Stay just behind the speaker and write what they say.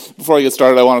Before I get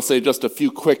started, I want to say just a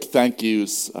few quick thank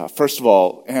yous. First of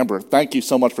all, Amber, thank you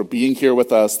so much for being here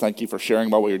with us. Thank you for sharing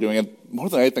about what you're doing. And more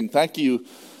than anything, thank you,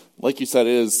 like you said,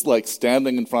 it is like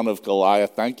standing in front of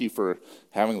Goliath. Thank you for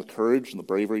having the courage and the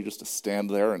bravery just to stand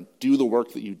there and do the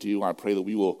work that you do. I pray that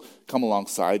we will come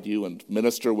alongside you and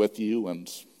minister with you, and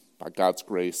by God's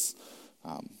grace,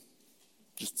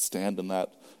 just stand in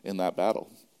that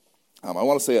battle. I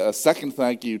want to say a second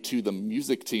thank you to the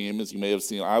music team. As you may have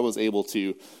seen, I was able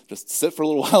to just sit for a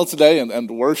little while today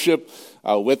and worship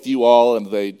with you all, and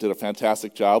they did a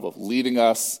fantastic job of leading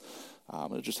us.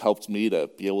 It just helped me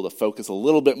to be able to focus a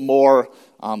little bit more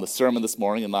on the sermon this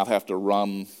morning and not have to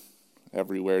run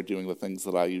everywhere doing the things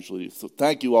that I usually do. So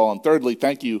thank you all. And thirdly,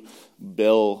 thank you,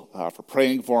 Bill, for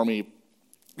praying for me.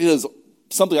 It is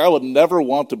something I would never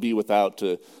want to be without,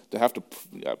 to have to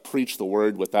preach the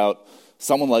word without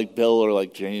someone like Bill or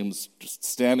like James just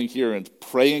standing here and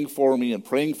praying for me and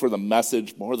praying for the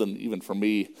message more than even for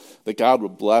me, that God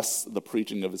would bless the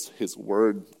preaching of his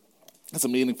word. It's a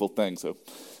meaningful thing, so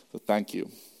thank you.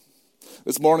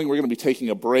 This morning we're going to be taking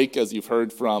a break, as you've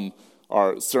heard from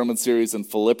our sermon series in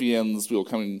Philippians. We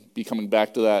will be coming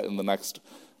back to that in the next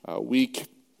week.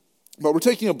 But we're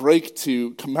taking a break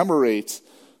to commemorate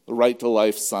the Right to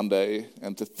Life Sunday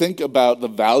and to think about the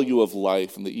value of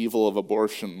life and the evil of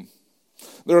abortion.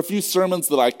 There are a few sermons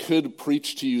that I could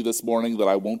preach to you this morning that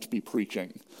I won't be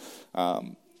preaching.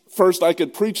 First, I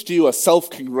could preach to you a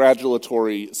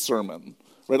self-congratulatory sermon.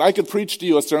 Right? I could preach to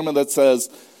you a sermon that says,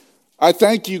 I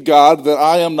thank you, God, that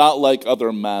I am not like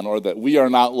other men, or that we are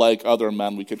not like other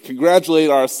men. We could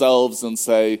congratulate ourselves and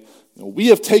say, we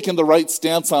have taken the right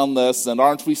stance on this, and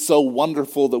aren't we so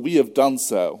wonderful that we have done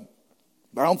so?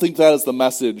 But I don't think that is the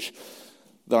message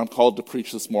that I'm called to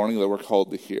preach this morning, that we're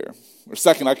called to hear. Or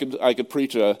second, I could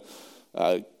preach a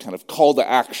kind of call to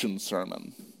action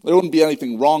sermon. There wouldn't be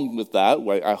anything wrong with that.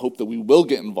 I hope that we will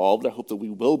get involved. I hope that we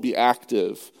will be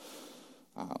active.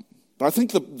 But I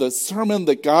think the sermon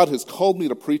that God has called me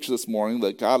to preach this morning,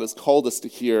 that God has called us to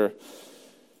hear,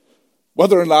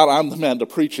 whether or not I'm the man to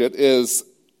preach it, is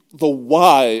the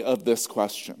why of this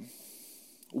question.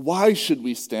 Why should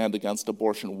we stand against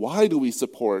abortion? Why do we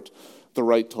support the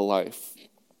right to life?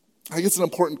 I think it's an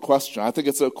important question. I think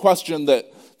it's a question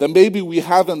that maybe we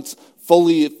haven't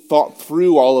fully thought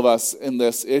through, all of us, in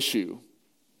this issue.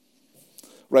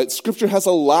 Right? Scripture has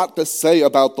a lot to say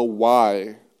about the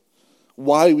why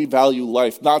we value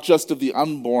life, not just of the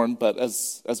unborn, but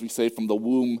as we say, from the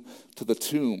womb to the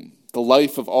tomb, the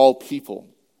life of all people.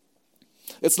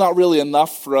 It's not really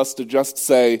enough for us to just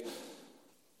say,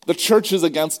 the church is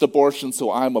against abortion,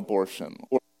 so I'm abortion.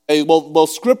 Or, hey, well,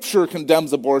 Scripture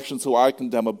condemns abortion, so I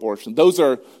condemn abortion. Those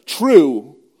are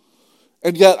true,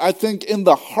 and yet I think in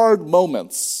the hard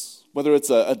moments, whether it's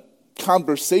a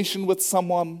conversation with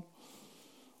someone,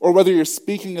 or whether you're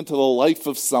speaking into the life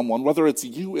of someone, whether it's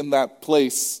you in that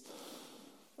place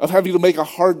of having to make a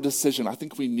hard decision, I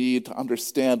think we need to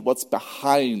understand what's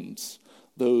behind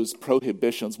those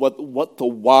prohibitions, what the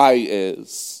why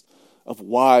is of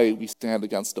why we stand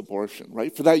against abortion,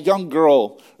 right? For that young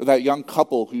girl or that young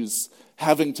couple who's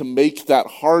having to make that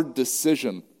hard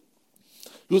decision,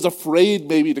 who's afraid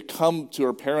maybe to come to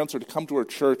her parents or to come to her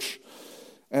church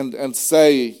and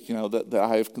say, that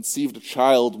I have conceived a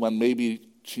child, when maybe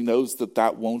she knows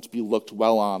that won't be looked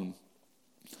well on.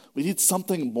 We need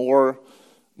something more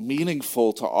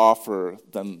meaningful to offer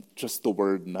than just the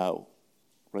word no.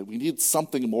 Right? We need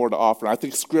something more to offer. I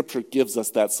think Scripture gives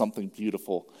us that something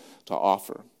beautiful to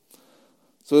offer.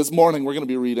 So this morning we're going to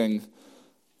be reading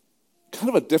kind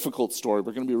of a difficult story.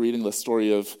 We're going to be reading the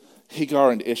story of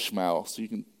Hagar and Ishmael. So you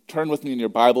can turn with me in your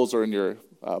Bibles or in your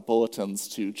bulletins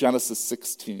to Genesis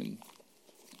 16.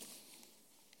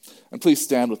 And please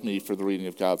stand with me for the reading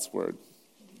of God's Word.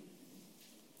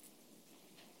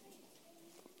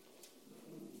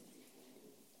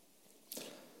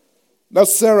 Now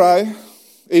Sarai,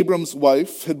 Abram's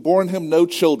wife, had borne him no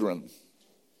children.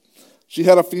 She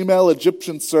had a female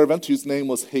Egyptian servant whose name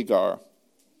was Hagar.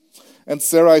 And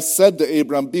Sarai said to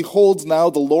Abram, Behold, now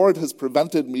the Lord has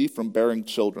prevented me from bearing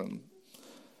children.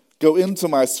 Go in to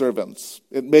my servant.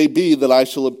 It may be that I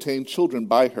shall obtain children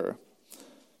by her.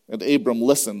 And Abram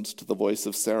listened to the voice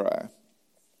of Sarai.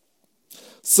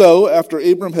 So, after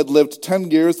Abram had lived 10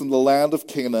 years in the land of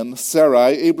Canaan,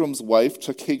 Sarai, Abram's wife,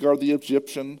 took Hagar the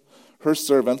Egyptian, her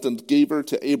servant, and gave her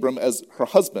to Abram as her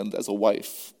husband, as a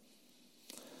wife.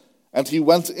 And he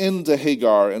went in to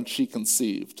Hagar, and she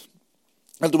conceived.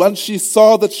 And when she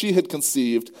saw that she had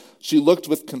conceived, she looked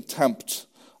with contempt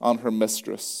on her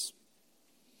mistress.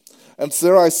 And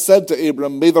Sarai said to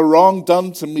Abram, May the wrong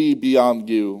done to me be on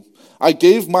you. I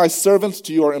gave my servant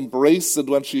to your embrace, and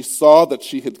when she saw that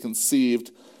she had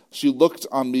conceived, she looked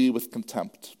on me with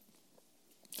contempt.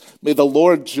 May the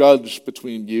Lord judge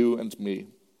between you and me."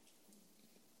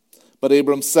 But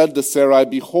Abram said to Sarai,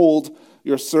 "Behold,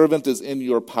 your servant is in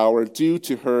your power. Do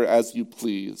to her as you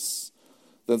please."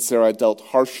 Then Sarai dealt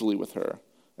harshly with her,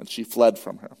 and she fled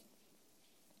from her.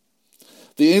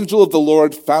 The angel of the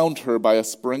Lord found her by a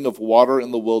spring of water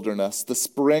in the wilderness, the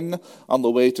spring on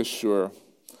the way to Shur.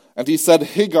 And he said,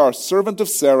 "Hagar, servant of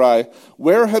Sarai,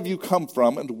 where have you come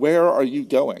from, and where are you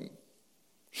going?"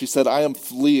 She said, "I am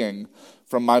fleeing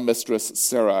from my mistress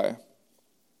Sarai."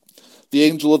 The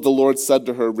angel of the Lord said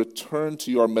to her, "Return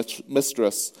to your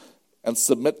mistress and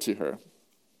submit to her."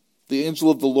 The angel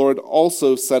of the Lord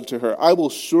also said to her, "I will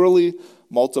surely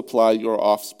multiply your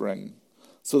offspring,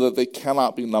 so that they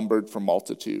cannot be numbered for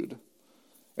multitude."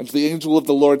 And the angel of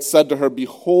the Lord said to her,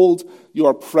 "Behold, you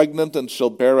are pregnant and shall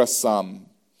bear a son.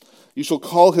 You shall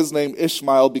call his name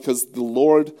Ishmael, because the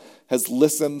Lord has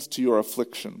listened to your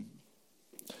affliction.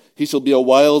 He shall be a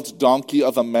wild donkey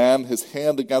of a man, his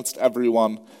hand against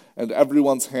everyone, and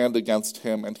everyone's hand against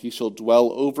him, and he shall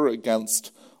dwell over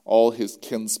against all his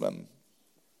kinsmen."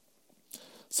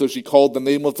 So she called the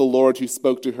name of the Lord who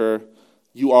spoke to her,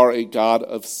 "You are a God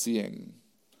of seeing."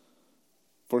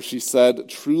 For she said,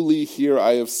 "Truly here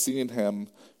I have seen him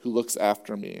who looks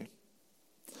after me."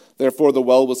 Therefore the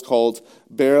well was called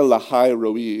Beer Lahai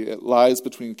Roi. It lies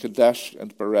between Kadesh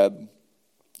and Bered.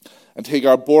 And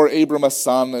Hagar bore Abram a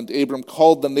son, and Abram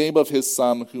called the name of his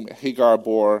son, whom Hagar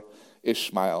bore,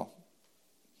 Ishmael.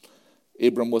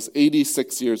 Abram was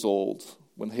 86 years old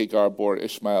when Hagar bore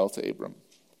Ishmael to Abram.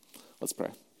 Let's pray.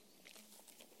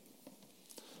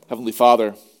 Heavenly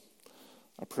Father,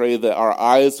 I pray that our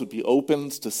eyes would be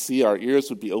opened to see, our ears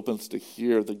would be opened to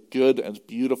hear the good and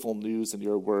beautiful news in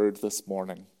your word this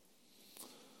morning.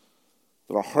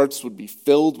 That our hearts would be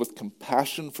filled with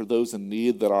compassion for those in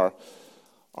need, that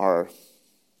our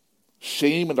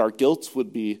shame and our guilt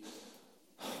would be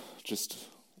just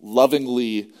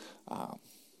lovingly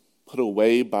put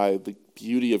away by the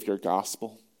beauty of your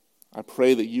gospel. I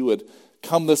pray that you would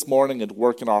come this morning and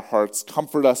work in our hearts,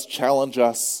 comfort us, challenge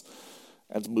us,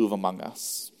 and move among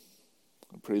us.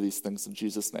 I pray these things in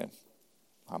Jesus' name.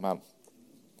 Amen.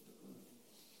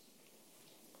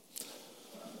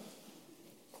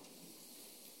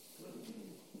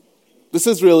 This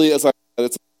is really, as I said,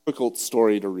 it's a difficult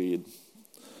story to read.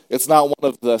 It's not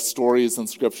one of the stories in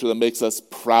Scripture that makes us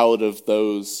proud of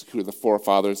those who are the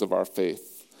forefathers of our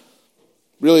faith.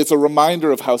 Really, it's a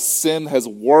reminder of how sin has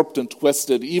warped and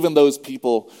twisted even those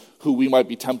people who we might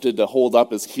be tempted to hold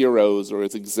up as heroes or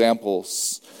as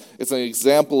examples. It's an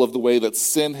example of the way that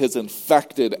sin has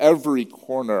infected every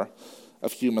corner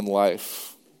of human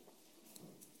life.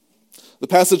 The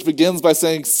passage begins by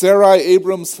saying, Sarai,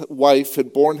 Abram's wife,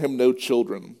 had borne him no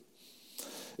children.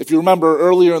 If you remember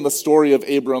earlier in the story of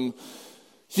Abram,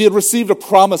 he had received a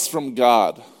promise from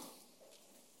God.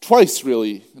 Twice,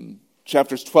 really, in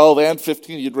chapters 12 and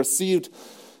 15, he had received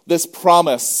this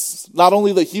promise, not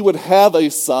only that he would have a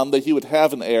son, that he would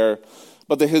have an heir,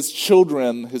 but that his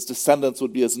children, his descendants,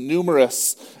 would be as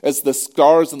numerous as the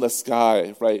stars in the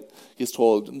sky, right? He's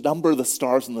told, number the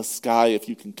stars in the sky if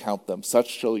you can count them. Such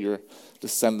shall your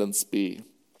descendants be.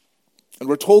 And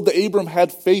we're told that Abram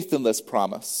had faith in this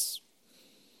promise.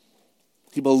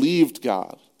 He believed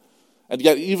God. And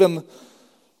yet even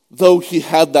though he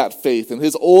had that faith, in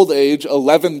his old age,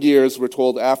 11 years, we're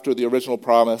told, after the original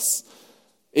promise,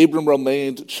 Abram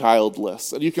remained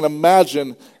childless. And you can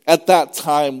imagine at that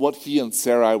time what he and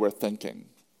Sarai were thinking.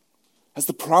 Has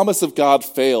the promise of God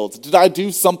failed? Did I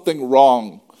do something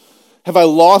wrong? Have I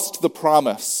lost the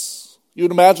promise? You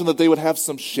would imagine that they would have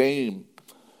some shame.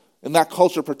 In that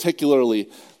culture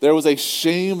particularly, there was a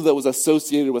shame that was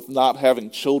associated with not having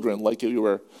children, like you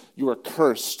were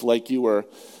cursed, like you were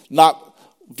not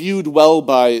viewed well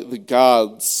by the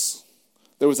gods.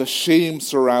 There was a shame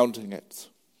surrounding it.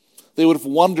 They would have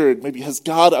wondered, maybe, has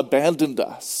God abandoned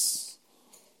us?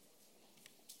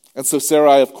 And so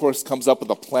Sarai, of course, comes up with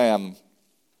a plan.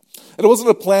 And it wasn't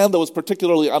a plan that was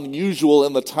particularly unusual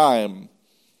in the time.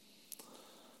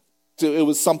 It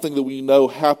was something that we know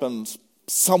happened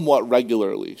somewhat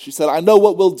regularly. She said, I know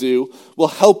what we'll do. We'll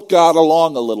help God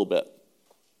along a little bit.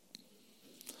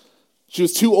 She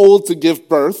was too old to give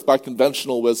birth by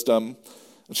conventional wisdom,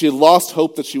 and she had lost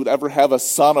hope that she would ever have a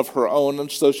son of her own, and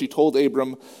so she told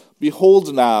Abram,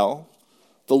 Behold now,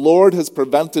 the Lord has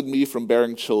prevented me from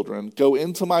bearing children. Go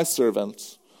into my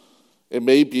servant. It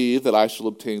may be that I shall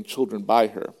obtain children by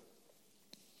her.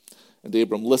 And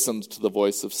Abram listened to the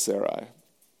voice of Sarai.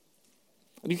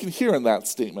 And you can hear in that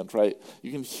statement, right?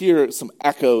 You can hear some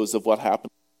echoes of what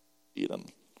happened. Eden?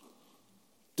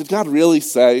 Did God really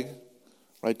say?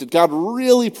 Right? Did God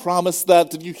really promise that?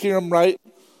 Did you hear him right?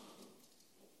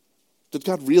 Did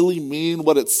God really mean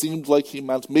what it seemed like he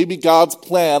meant? Maybe God's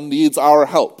plan needs our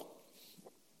help.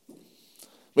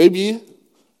 Maybe,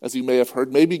 as you may have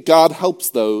heard, maybe God helps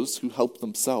those who help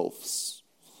themselves.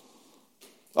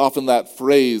 Often that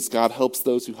phrase, God helps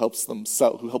those who help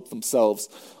themselves,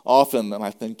 often, and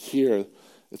I think here,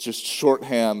 it's just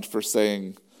shorthand for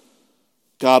saying,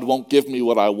 God won't give me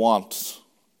what I want,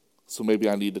 so maybe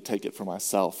I need to take it for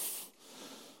myself.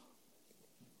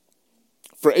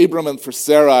 For Abram and for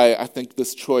Sarai, I think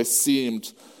this choice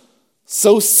seemed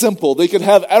so simple. They could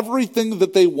have everything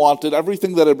that they wanted,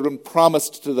 everything that had been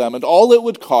promised to them, and all it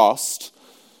would cost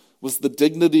was the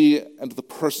dignity and the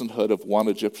personhood of one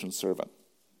Egyptian servant.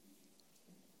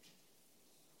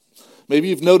 Maybe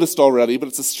you've noticed already, but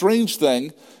it's a strange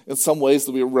thing in some ways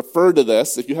that we refer to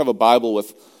this. If you have a Bible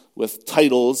with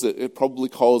titles, it probably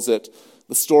calls it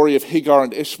the story of Hagar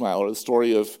and Ishmael, or the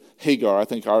story of Hagar. I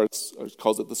think ours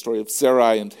calls it the story of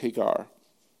Sarai and Hagar.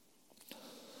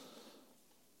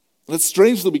 And it's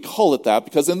strange that we call it that,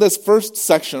 because in this first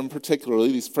section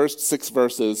particularly, these first 6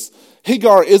 verses,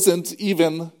 Hagar isn't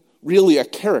even really a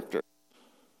character.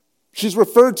 She's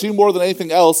referred to more than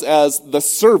anything else as the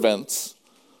servant,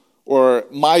 or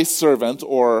my servant,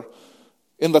 or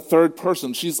in the third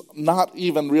person. She's not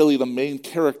even really the main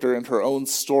character in her own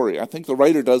story. I think the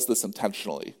writer does this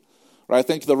intentionally. Right? I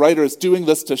think the writer is doing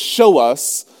this to show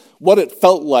us what it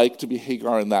felt like to be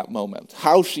Hagar in that moment,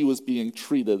 how she was being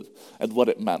treated, and what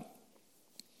it meant.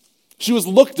 She was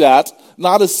looked at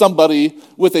not as somebody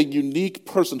with a unique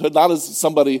personhood, not as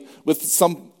somebody with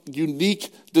some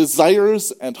unique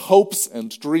desires and hopes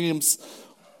and dreams,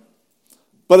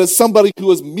 but as somebody who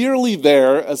was merely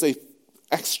there as an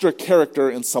extra character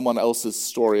in someone else's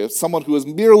story, as someone who was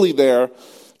merely there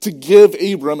to give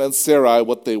Abram and Sarai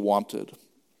what they wanted.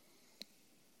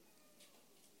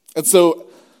 And so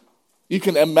you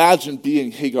can imagine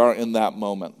being Hagar in that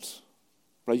moment.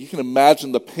 Right? You can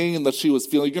imagine the pain that she was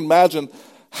feeling. You can imagine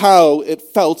how it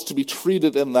felt to be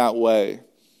treated in that way.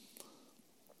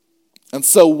 And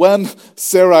so when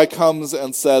Sarai comes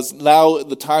and says, now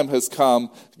the time has come,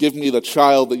 give me the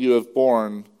child that you have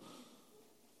born,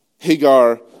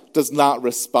 Hagar does not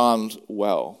respond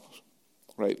well.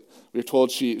 Right? We're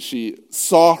told she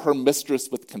saw her mistress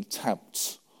with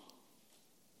contempt.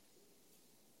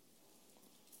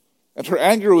 And her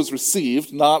anger was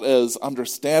received not as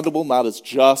understandable, not as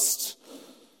just,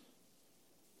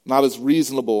 not as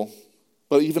reasonable,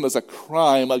 but even as a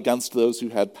crime against those who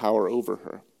had power over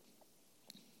her.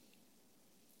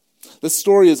 This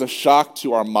story is a shock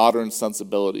to our modern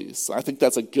sensibilities. I think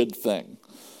that's a good thing.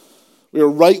 We are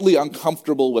rightly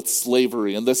uncomfortable with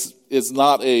slavery, and this is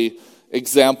not an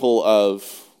example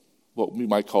of what we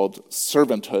might call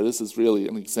servanthood. This is really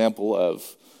an example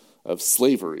of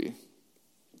slavery.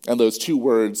 And those two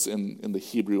words in the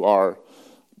Hebrew are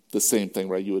the same thing,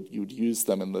 right? You would use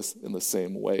them in the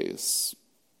same ways.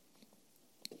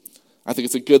 I think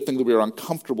it's a good thing that we are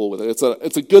uncomfortable with it.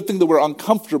 It's a good thing that we're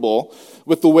uncomfortable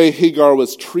with the way Hagar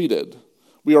was treated.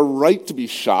 We are right to be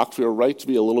shocked. We are right to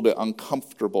be a little bit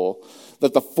uncomfortable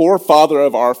that the forefather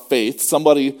of our faith,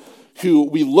 somebody who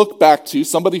we look back to,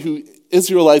 somebody who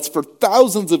Israelites for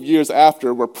thousands of years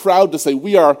after were proud to say,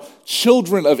 we are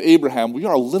children of Abraham. We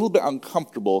are a little bit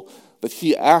uncomfortable that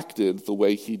he acted the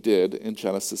way he did in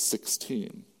Genesis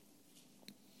 16.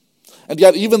 And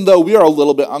yet, even though we are a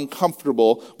little bit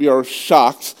uncomfortable, we are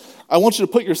shocked, I want you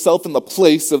to put yourself in the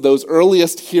place of those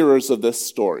earliest hearers of this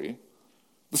story.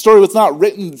 The story was not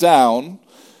written down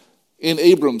in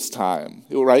Abram's time,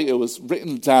 right? It was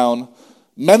written down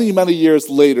many, many years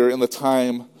later in the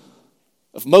time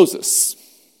of Moses.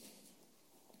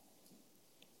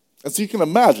 And so you can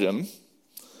imagine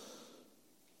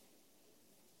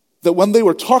that when they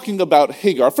were talking about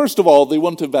Hagar, first of all, they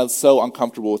wouldn't have been so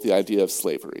uncomfortable with the idea of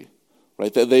slavery,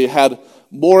 right? That they had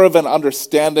more of an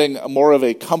understanding, more of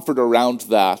a comfort around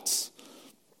that.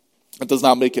 That does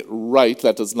not make it right.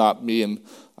 That does not mean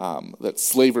that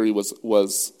slavery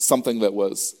was something that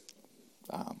was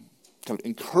kind of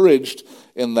encouraged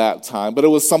in that time, but it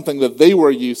was something that they were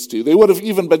used to. They would have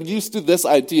even been used to this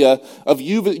idea of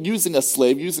using a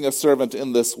slave, using a servant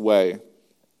in this way.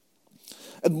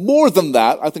 And more than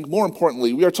that, I think more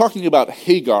importantly, we are talking about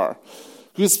Hagar,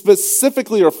 who is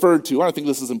specifically referred to, and I think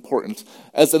this is important,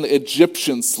 as an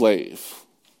Egyptian slave.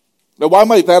 Now, why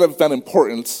might that have been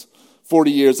important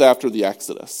 40 years after the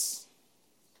Exodus?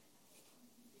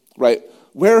 Right?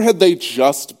 Where had they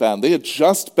just been? They had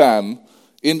just been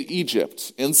in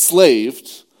Egypt,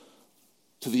 enslaved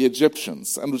to the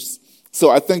Egyptians. And so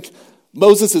I think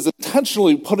Moses is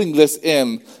intentionally putting this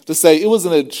in to say it was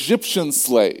an Egyptian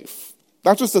slave.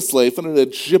 Not just a slave, but an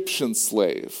Egyptian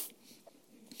slave.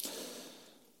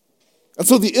 And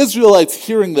so the Israelites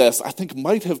hearing this, I think,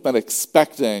 might have been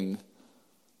expecting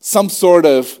some sort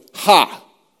of ha.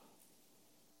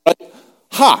 Right?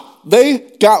 Ha! They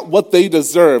got what they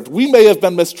deserved. We may have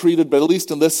been mistreated, but at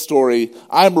least in this story,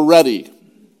 I'm ready.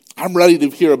 I'm ready to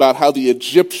hear about how the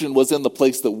Egyptian was in the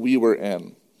place that we were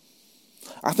in.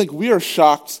 I think we are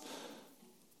shocked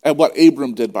at what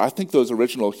Abram did, but I think those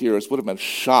original hearers would have been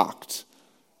shocked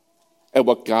at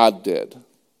what God did.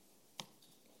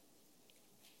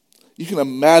 You can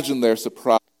imagine their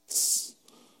surprise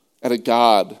at a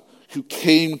God who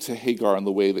came to Hagar in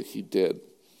the way that he did.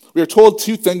 We are told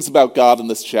two things about God in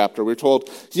this chapter. We're told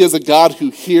he is a God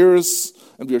who hears,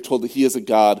 and we are told that he is a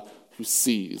God who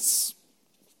sees.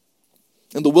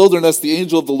 In the wilderness, the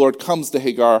angel of the Lord comes to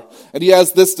Hagar, and he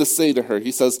has this to say to her.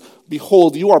 He says,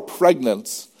 "Behold, you are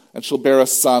pregnant, and shall bear a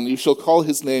son. You shall call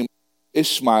his name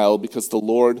Ishmael, because the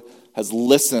Lord has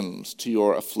listened to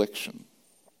your affliction."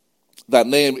 That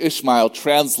name, Ishmael,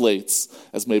 translates,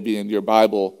 as maybe in your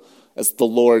Bible, as the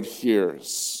Lord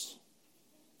hears.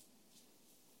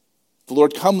 The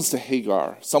Lord comes to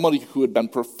Hagar, somebody who had been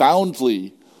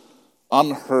profoundly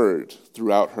unheard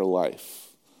throughout her life.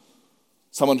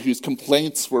 Someone whose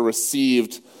complaints were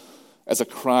received as a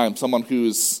crime. Someone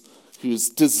whose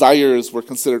desires were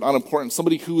considered unimportant.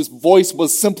 Somebody whose voice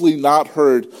was simply not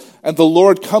heard. And the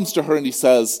Lord comes to her and he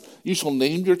says, "You shall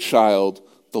name your child,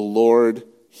 the Lord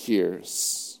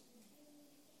hears."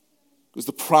 It was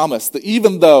the promise that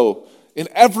even though in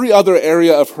every other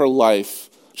area of her life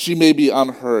she may be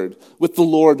unheard, with the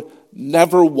Lord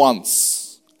never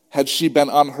once had she been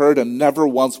unheard, and never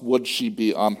once would she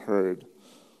be unheard.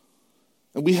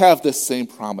 And we have this same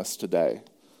promise today.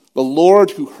 The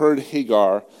Lord who heard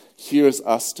Hagar hears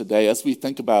us today as we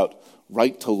think about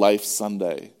Right to Life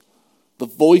Sunday. The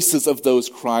voices of those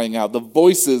crying out, the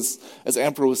voices, as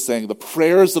Amber was saying, the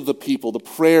prayers of the people, the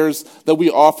prayers that we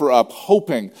offer up,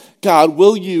 hoping, God,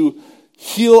 will you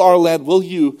heal our land? Will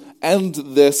you end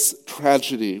this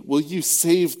tragedy? Will you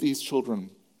save these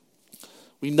children?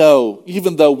 We know,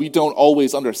 even though we don't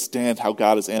always understand how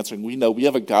God is answering, we know we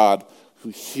have a God who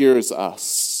hears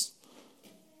us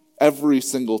every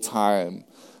single time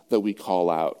that we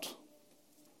call out.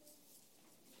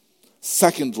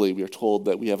 Secondly, we are told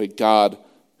that we have a God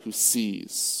who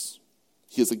sees.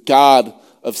 He is a God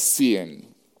of seeing.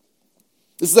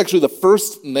 This is actually the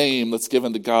first name that's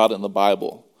given to God in the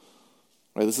Bible.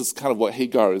 Right? This is kind of what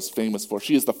Hagar is famous for.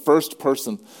 She is the first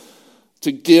person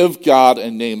to give God a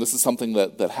name. This is something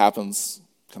that happens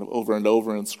kind of over and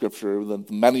over in Scripture. The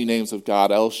many names of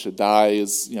God. El Shaddai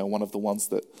is one of the ones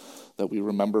that we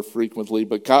remember frequently.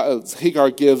 But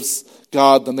Hagar gives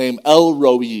God the name El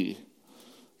Roi,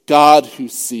 God who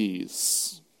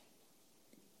sees.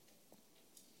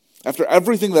 After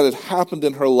everything that had happened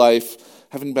in her life,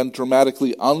 having been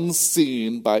dramatically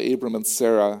unseen by Abram and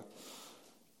Sarah,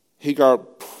 Hagar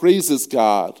praises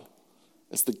God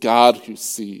as the God who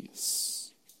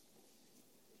sees.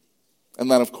 And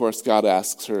then, of course, God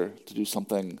asks her to do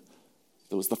something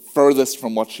that was the furthest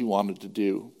from what she wanted to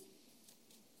do.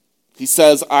 He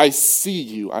says, "I see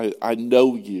you, I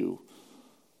know you.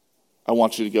 I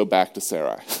want you to go back to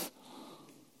Sarai."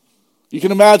 You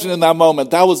can imagine in that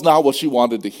moment, that was not what she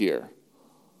wanted to hear.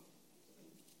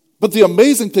 But the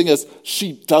amazing thing is,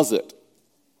 she does it.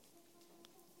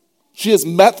 She has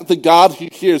met the God who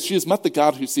hears. She has met the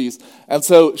God who sees. And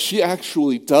so she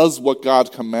actually does what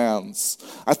God commands.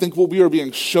 I think what we are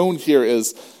being shown here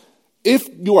is, if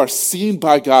you are seen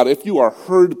by God, if you are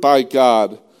heard by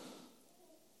God,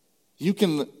 you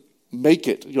can make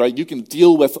it, right? You can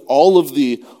deal with all of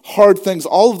the hard things,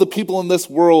 all of the people in this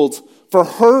world, for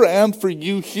her and for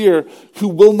you here, who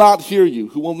will not hear you,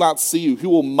 who will not see you, who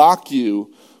will mock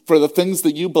you for the things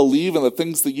that you believe and the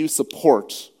things that you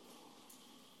support.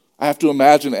 I have to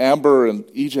imagine Amber and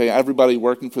EJ, everybody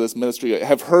working for this ministry,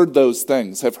 have heard those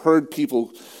things, have heard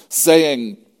people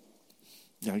saying,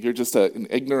 you're just an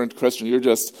ignorant Christian, you're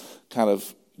just kind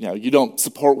of, you don't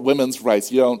support women's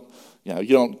rights, you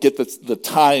don't get the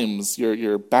times,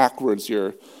 you're backwards,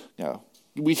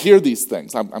 we hear these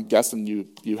things. I'm guessing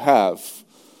you have.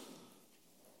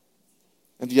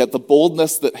 And yet the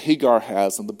boldness that Hagar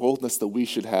has and the boldness that we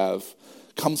should have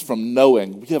comes from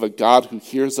knowing we have a God who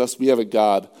hears us, we have a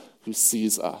God who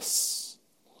sees us.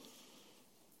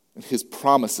 And his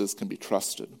promises can be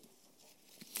trusted.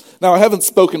 Now, I haven't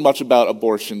spoken much about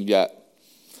abortion yet.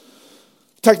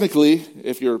 Technically,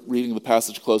 if you're reading the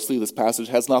passage closely, this passage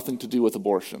has nothing to do with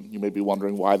abortion. You may be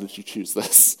wondering, why did you choose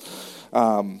this?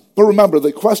 But remember,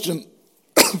 the question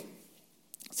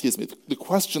The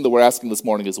question that we're asking this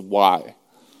morning is why?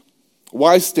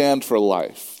 Why stand for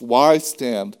life? Why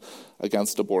stand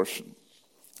against abortion?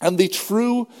 And the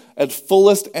true and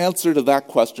fullest answer to that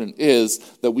question is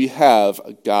that we have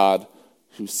a God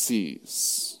who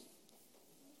sees.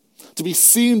 To be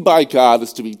seen by God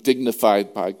is to be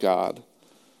dignified by God.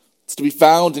 It's to be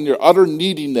found in your utter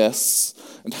neediness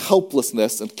and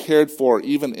helplessness and cared for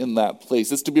even in that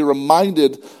place. It's to be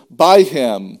reminded by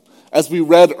him, as we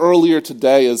read earlier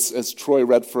today, as Troy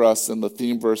read for us in the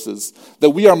theme verses, that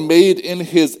we are made in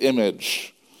his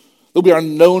image, that we are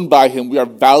known by him, we are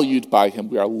valued by him,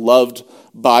 we are loved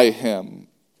by him.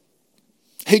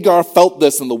 Hagar felt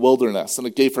this in the wilderness, and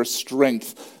it gave her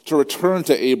strength to return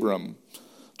to Abram,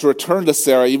 to return to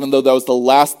Sarah, even though that was the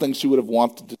last thing she would have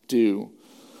wanted to do,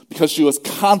 because she was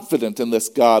confident in this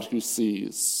God who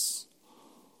sees.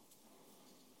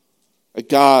 A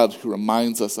God who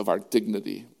reminds us of our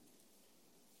dignity.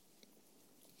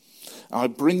 Now, I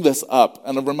bring this up,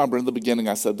 and remember in the beginning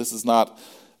I said this is not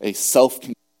a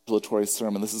self-congratulatory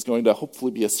sermon. This is going to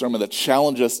hopefully be a sermon that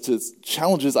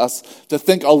challenges us to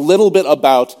think a little bit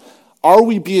about, are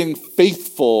we being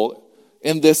faithful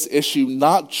in this issue,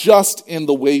 not just in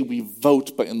the way we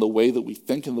vote, but in the way that we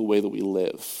think and the way that we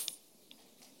live?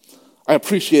 I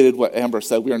appreciated what Amber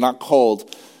said. We are not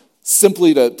called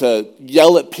simply to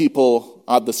yell at people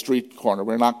on the street corner.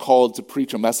 We're not called to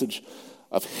preach a message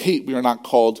of hate. We are not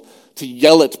called to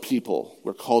yell at people.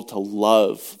 We're called to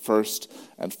love first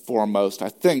and foremost. I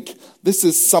think this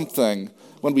is something,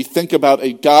 when we think about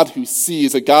a God who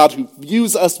sees, a God who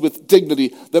views us with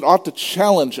dignity, that ought to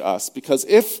challenge us. Because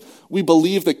if we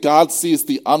believe that God sees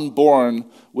the unborn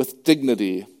with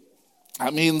dignity,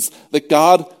 that means that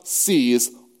God sees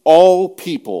all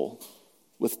people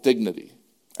with dignity.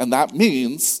 And that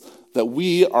means that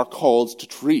we are called to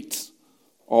treat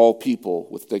all people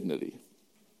with dignity.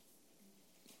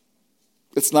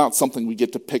 It's not something we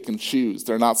get to pick and choose.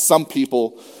 There are not some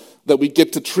people that we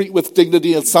get to treat with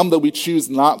dignity and some that we choose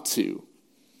not to.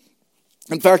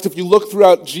 In fact, if you look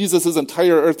throughout Jesus'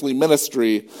 entire earthly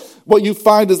ministry, what you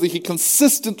find is that he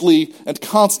consistently and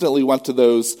constantly went to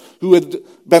those who had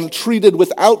been treated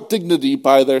without dignity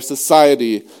by their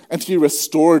society, and he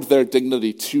restored their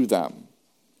dignity to them.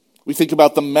 We think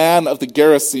about the man of the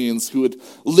Gerasenes who had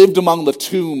lived among the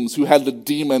tombs, who had the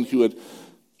demon, who had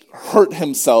hurt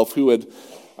himself, who had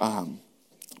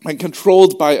been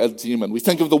controlled by a demon. We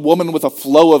think of the woman with a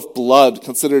flow of blood,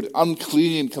 considered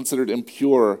unclean, considered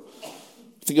impure.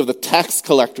 Think of the tax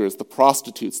collectors, the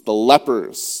prostitutes, the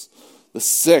lepers, the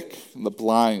sick, and the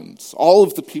blind. All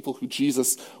of the people who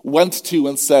Jesus went to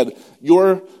and said,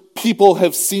 your people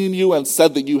have seen you and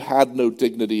said that you had no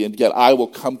dignity, and yet I will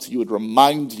come to you and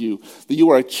remind you that you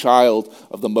are a child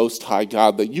of the Most High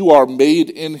God, that you are made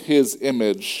in his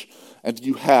image, and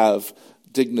you have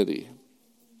dignity.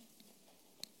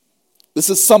 This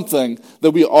is something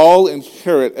that we all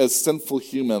inherit as sinful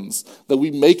humans, that we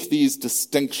make these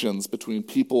distinctions between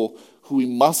people who we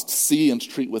must see and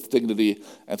treat with dignity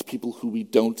and people who we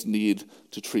don't need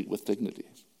to treat with dignity.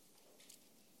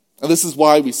 And this is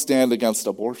why we stand against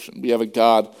abortion. We have a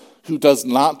God who does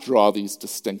not draw these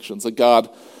distinctions, a God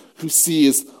who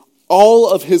sees all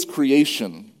of his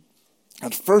creation,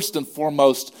 and first and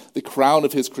foremost, the crown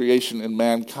of his creation in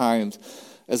mankind,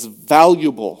 as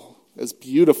valuable, as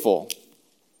beautiful.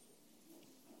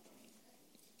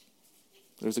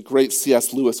 There's a great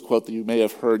C.S. Lewis quote that you may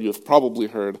have heard, you have probably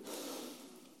heard,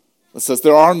 that says,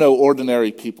 there are no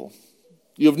ordinary people.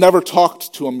 You have never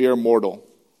talked to a mere mortal.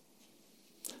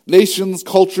 Nations,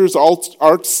 cultures,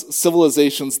 arts,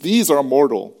 civilizations, these are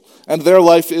mortal, and their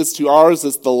life is to ours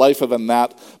as the life of a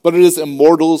gnat, but it is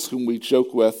immortals whom we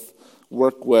joke with,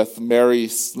 work with, marry,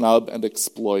 snub, and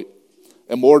exploit,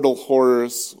 immortal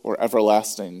horrors or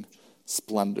everlasting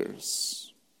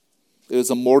splendors. It is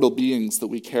immortal beings that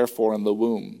we care for in the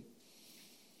womb.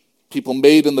 People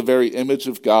made in the very image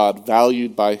of God,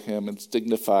 valued by him and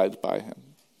dignified by him.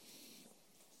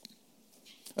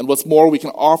 And what's more, we can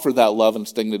offer that love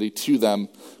and dignity to them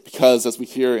because, as we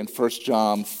hear in 1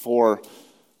 John 4,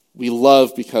 we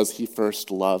love because he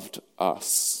first loved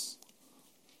us.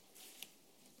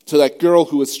 To that girl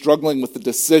who is struggling with the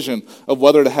decision of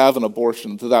whether to have an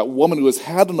abortion, to that woman who has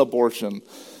had an abortion,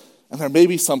 and there may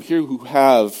be some here who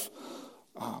have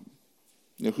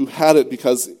who had it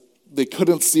because they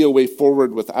couldn't see a way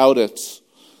forward without it.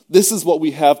 This is what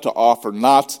we have to offer,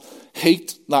 not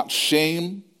hate, not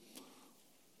shame,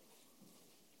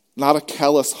 not a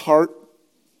callous heart,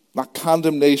 not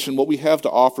condemnation. What we have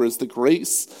to offer is the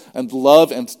grace and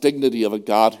love and dignity of a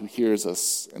God who hears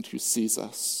us and who sees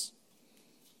us.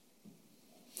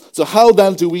 So how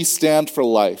then do we stand for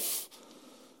life?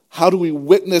 How do we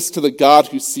witness to the God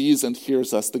who sees and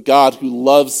hears us, the God who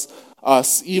loves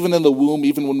us even in the womb,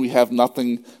 even when we have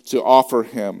nothing to offer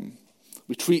him?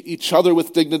 We treat each other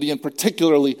with dignity, and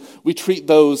particularly we treat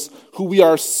those who we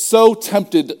are so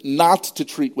tempted not to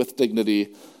treat with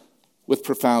dignity, with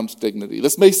profound dignity.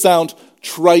 This may sound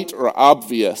trite or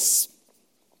obvious.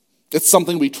 It's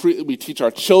something we teach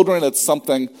our children. It's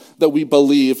something that we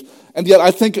believe. And yet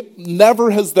I think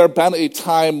never has there been a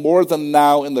time more than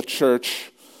now in the church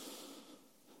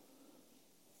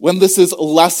when this is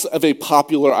less of a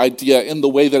popular idea in the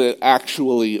way that it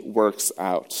actually works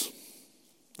out.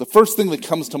 The first thing that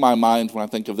comes to my mind when I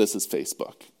think of this is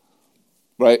Facebook,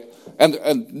 right?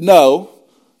 And no,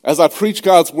 as I preach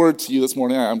God's word to you this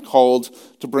morning, I'm called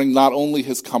to bring not only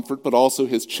his comfort, but also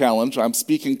his challenge. I'm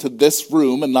speaking to this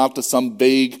room and not to some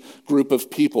vague group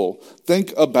of people.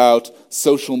 Think about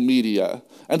social media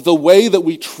and the way that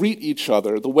we treat each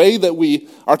other, the way that we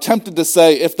are tempted to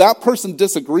say, if that person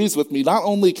disagrees with me, not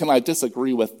only can I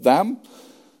disagree with them,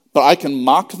 but I can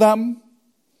mock them.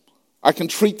 I can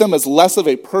treat them as less of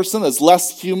a person, as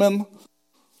less human.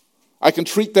 I can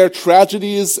treat their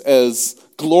tragedies as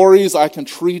glories. I can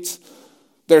treat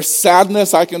their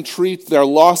sadness. I can treat their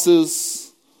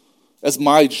losses as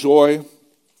my joy.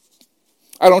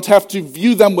 I don't have to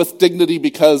view them with dignity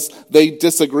because they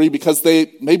disagree, because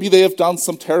maybe they have done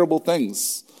some terrible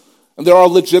things. And there are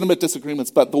legitimate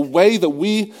disagreements. But the way that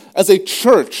we as a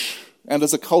church and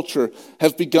as a culture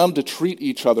have begun to treat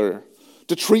each other,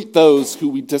 to treat those who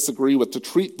we disagree with, to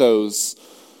treat those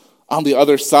on the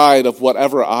other side of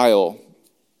whatever aisle,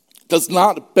 does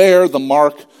not bear the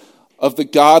mark of the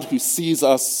God who sees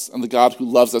us and the God who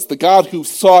loves us, the God who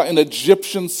saw an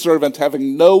Egyptian servant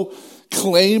having no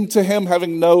claim to him,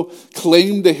 having no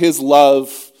claim to his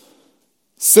love,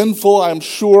 sinful, I'm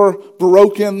sure,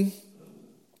 broken.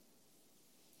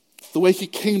 The way he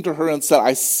came to her and said,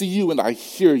 I see you and I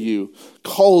hear you,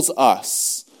 calls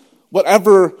us.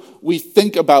 Whatever we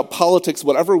think about politics,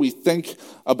 whatever we think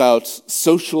about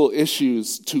social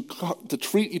issues, to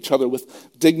treat each other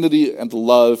with dignity and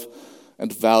love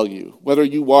and value. Whether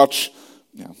you watch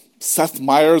Seth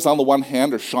Meyers on the one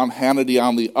hand or Sean Hannity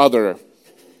on the other.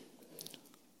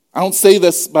 I don't say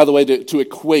this, by the way, to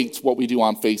equate what we do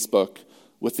on Facebook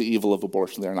with the evil of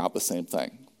abortion. They're not the same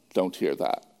thing. Don't hear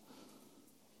that.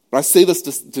 But I say this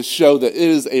to show that it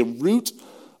is a root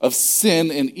of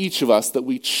sin in each of us that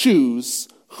we choose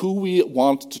who we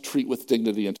want to treat with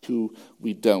dignity and who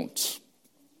we don't.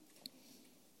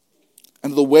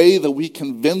 And the way that we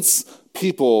convince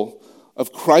people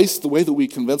of Christ, the way that we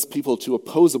convince people to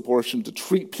oppose abortion, to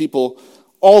treat people,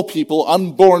 all people,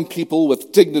 unborn people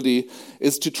with dignity,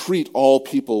 is to treat all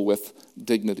people with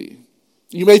dignity.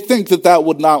 You may think that that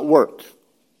would not work.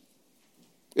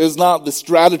 It is not the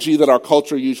strategy that our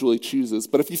culture usually chooses.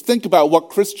 But if you think about what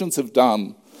Christians have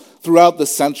done throughout the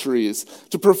centuries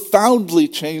to profoundly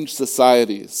change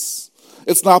societies,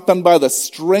 it's not been by the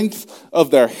strength of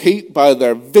their hate, by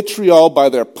their vitriol, by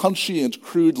their punchy and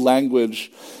crude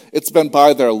language. It's been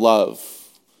by their love.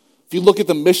 If you look at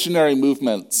the missionary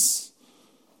movements,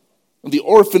 the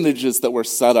orphanages that were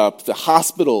set up, the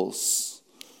hospitals,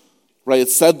 right?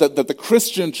 It's said that the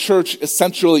Christian church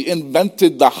essentially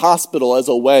invented the hospital as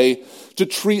a way to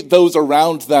treat those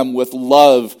around them with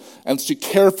love and to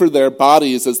care for their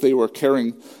bodies as they were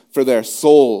caring for their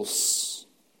souls.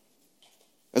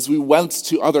 As we went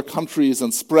to other countries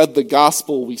and spread the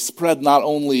gospel, we spread not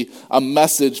only a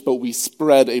message, but we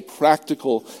spread a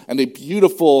practical and a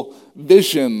beautiful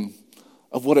vision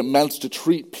of what it meant to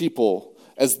treat people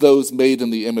as those made in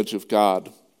the image of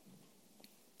God.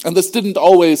 And this didn't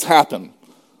always happen,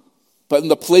 but in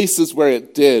the places where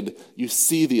it did, you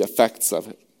see the effects of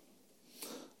it.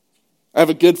 I have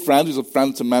a good friend who's a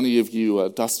friend to many of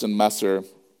you, Dustin Messer,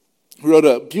 who wrote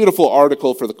a beautiful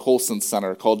article for the Colson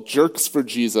Center called Jerks for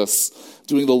Jesus,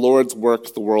 Doing the Lord's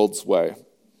Work the World's Way.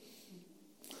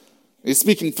 He's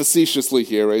speaking facetiously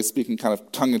here, right? He's speaking kind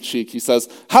of tongue-in-cheek. He says,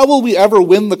 how will we ever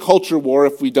win the culture war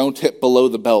if we don't hit below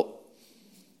the belt?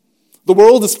 The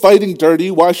world is fighting dirty,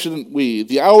 why shouldn't we?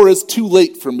 The hour is too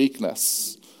late for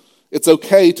meekness. It's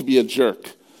okay to be a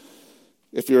jerk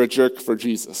if you're a jerk for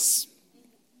Jesus.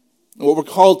 And what we're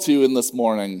called to in this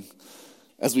morning,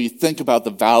 as we think about the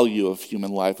value of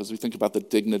human life, as we think about the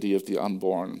dignity of the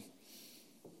unborn,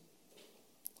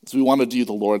 is we want to do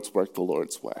the Lord's work the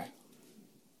Lord's way.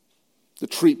 To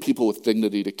treat people with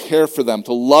dignity, to care for them,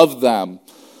 to love them,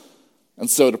 and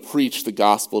so to preach the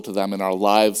gospel to them in our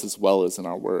lives as well as in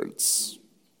our words.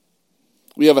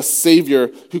 We have a Savior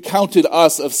who counted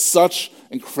us of such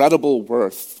incredible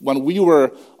worth when we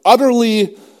were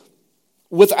utterly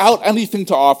without anything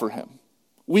to offer him,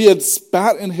 We had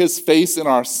spat in his face in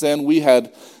our sin. We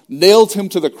had nailed him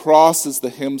to the cross, as the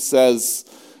hymn says.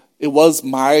 It was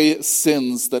my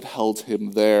sins that held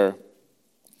him there.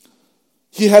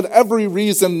 He had every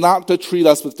reason not to treat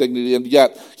us with dignity, and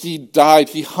yet he died.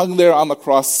 He hung there on the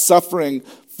cross, suffering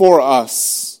for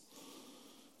us.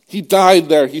 He died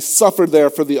there. He suffered there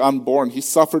for the unborn. He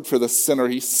suffered for the sinner.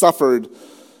 He suffered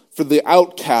for the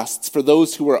outcasts, for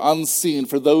those who were unseen,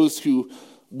 for those who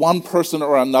one person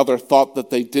or another thought that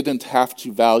they didn't have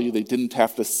to value, they didn't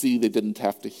have to see, they didn't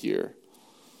have to hear.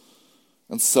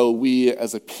 And so we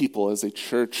as a people, as a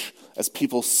church, as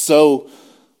people so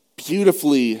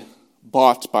beautifully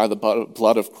bought by the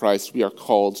blood of Christ, we are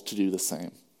called to do the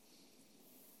same.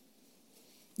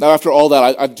 Now, after all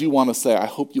that, I do want to say, I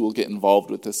hope you will get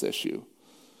involved with this issue,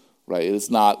 right? It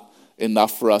is not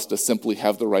enough for us to simply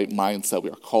have the right mindset.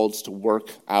 We are called to work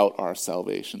out our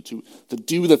salvation, to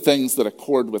do the things that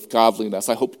accord with godliness.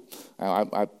 I hope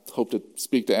to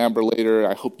speak to Amber later.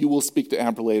 I hope you will speak to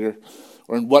Amber later,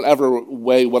 or in whatever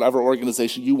way, whatever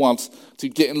organization you want to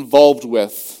get involved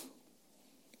with.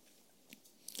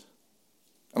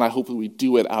 And I hope that we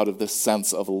do it out of this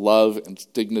sense of love and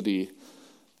dignity,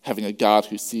 having a God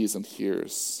who sees and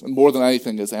hears. And more than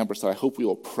anything, as Amber said, I hope we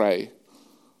will pray.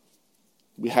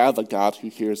 We have a God who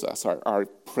hears us. Our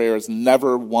prayers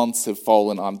never once have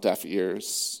fallen on deaf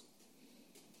ears.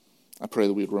 I pray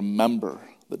that we would remember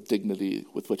the dignity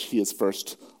with which he has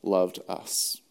first loved us.